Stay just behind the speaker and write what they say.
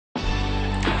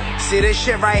See this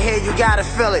shit right here, you gotta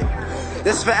feel it.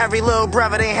 This for every little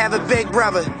brother, they ain't have a big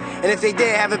brother. And if they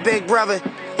did have a big brother,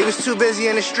 he was too busy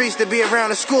in the streets to be around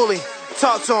the schoolie.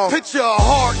 Talk to him. Picture a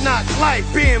hard knock life,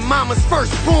 being mama's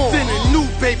firstborn. Then a new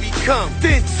baby come,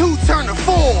 then 2 turn to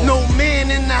 4. No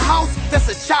man in the house, that's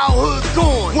a childhood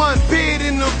gone. 1 bed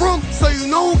in the room, so you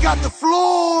know who got the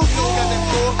floor.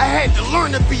 I had to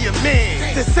learn to be a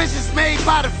man. Decisions made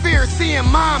by the fear of seeing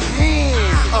mom's hands.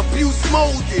 Abuse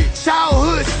molded,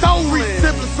 childhood stolen.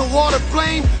 Siblings, so all the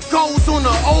blame goes on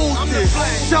the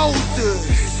oldest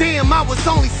shoulders. Damn, I was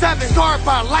only 7, scarred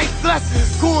by life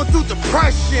lessons, going through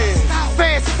depression.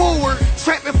 Fast forward,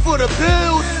 trapping for the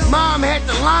bills. Mom had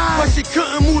the line, but she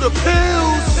couldn't move the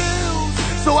pills.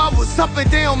 So I was up and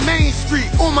down Main Street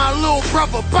on my little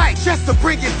brother bike, just to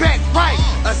bring it back right.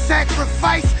 A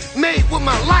sacrifice made with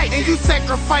my life, and you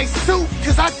sacrificed too,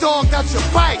 cause I dogged out your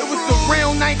bike. It was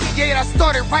around 98 I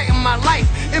started writing my life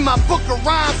in my book of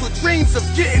rhymes with dreams of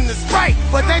getting this right.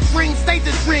 But that dream stayed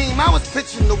the dream, I was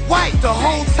pitching the white. The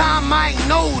whole time I ain't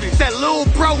noticed, that little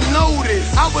bro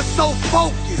noticed. I was so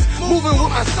focused, moving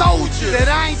with my soldiers, that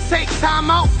I ain't take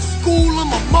time out for school,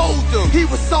 I'ma mold him. He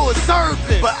was so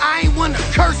observant, but I ain't wanna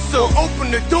curse him. Open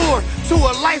the door to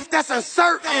a life that's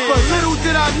uncertain. But little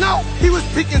did I know, he was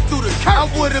peeking through the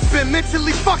curtain. I would've been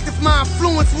mentally fucked if my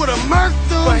influence would've murked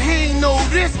him. But he ain't know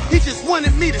this, he just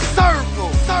wanted me to serve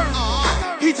him.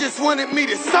 He just wanted me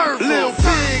to serve him. Little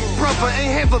big brother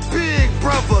ain't have a big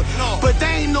brother, but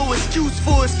they ain't no excuse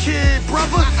for his kid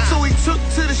brother. So he took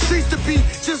to the streets to be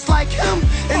just like him.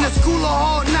 In the school of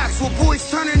hard knocks where boys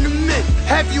turn into men.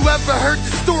 Have you ever heard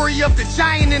the story of the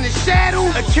giant in the shadow?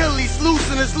 Achilles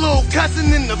losing his little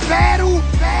cousin in the battle.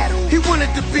 He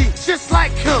wanted to be just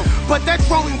like him, but that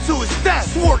drove him to his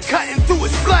death. Sword cutting through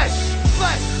his flesh.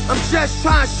 I'm just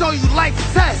trying to show you life's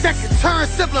test that can turn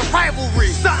sibling rivalry.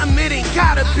 Something it ain't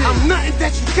gotta be. I'm nothing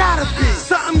that you gotta be.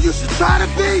 Something you should try to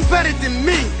be better than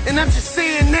me. And I'm just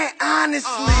saying that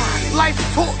honestly. Life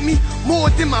taught me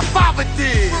more than my father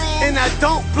did, and I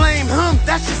don't blame him,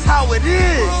 that's just how it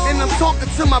is. And I'm talking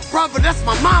to my brother, that's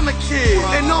my mama kid.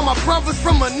 And all my brothers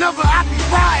from another, I be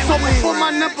riding. So before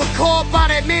my number called by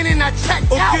that man and I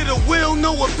checked out, or get a will,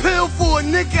 no appeal for a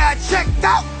nigga I checked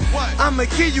out, I'ma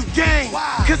give you game,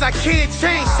 cause I can't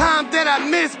change time that I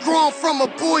missed, growing from a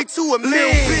boy to a man.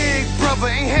 Little big brother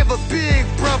ain't have a big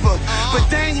brother, but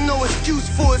they ain't no excuse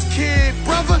for his kid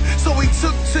brother. So he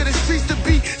took to the streets to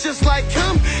be just like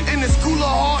him. In the school of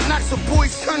hard knocks, the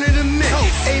boys turn to men.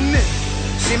 Amen.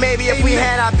 See, maybe if we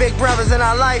had our big brothers in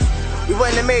our life, we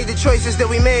wouldn't have made the choices that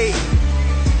we made.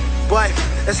 But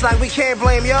it's like we can't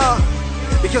blame y'all,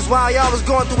 because while y'all was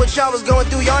going through what y'all was going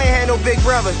through, y'all ain't had no big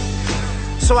brother.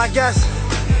 So I guess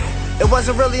it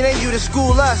wasn't really in you to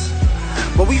school us,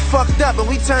 but we fucked up and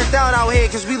we turned out here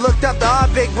because we looked up to our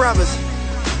big brothers.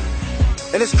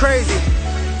 And it's crazy.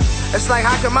 It's like,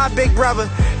 how can my big brother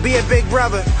be a big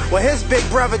brother when his big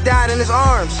brother died in his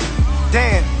arms?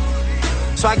 Damn.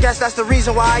 So I guess that's the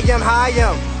reason why I am how I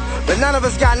am. But none of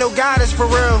us got no guidance for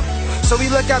real. So we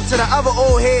look up to the other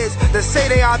old heads that say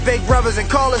they are big brothers and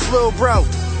call us little bro.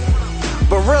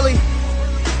 But really,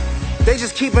 they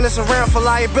just keeping us around for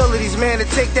liabilities, man, to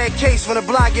take that case when the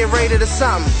block get raided or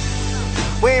something.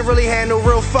 We ain't really had no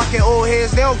real fucking old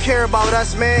heads. They don't care about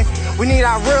us, man. We need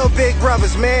our real big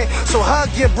brothers, man. So hug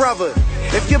your brother.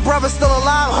 If your brother's still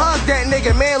alive, hug that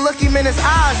nigga, man. Look him in his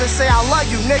eyes and say, I love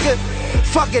you, nigga.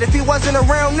 Fuck it, if he wasn't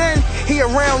around then, he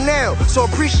around now. So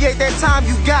appreciate that time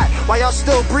you got while y'all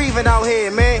still breathing out here,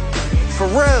 man. For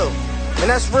real. And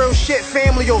that's real shit,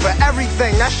 family over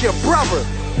everything. That's your brother.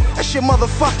 That's your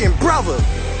motherfucking brother.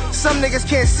 Some niggas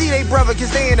can't see they brother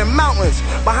cause they in the mountains,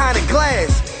 behind the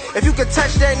glass. If you could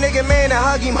touch that nigga, man, and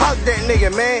hug him, hug that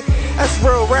nigga, man. That's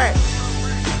real rap.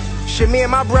 Shit, me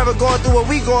and my brother going through what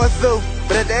we going through,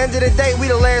 but at the end of the day, we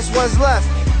the last ones left.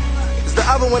 It's the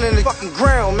other one in the fucking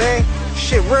ground, man.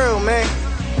 Shit real, man.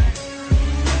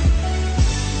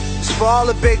 It's for all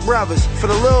the big brothers, for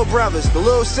the little brothers, the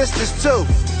little sisters too.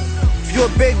 If you a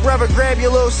big brother, grab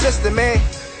your little sister, man.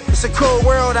 It's a cool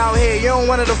world out here. You don't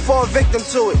want to fall victim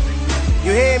to it.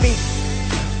 You hear me?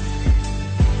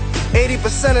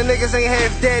 80% of niggas ain't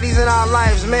have daddies in our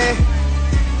lives, man.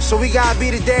 So we gotta be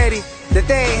the daddy that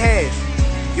they ain't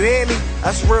have. You hear me?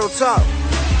 That's real talk.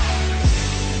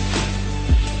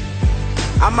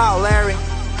 I'm out, Larry.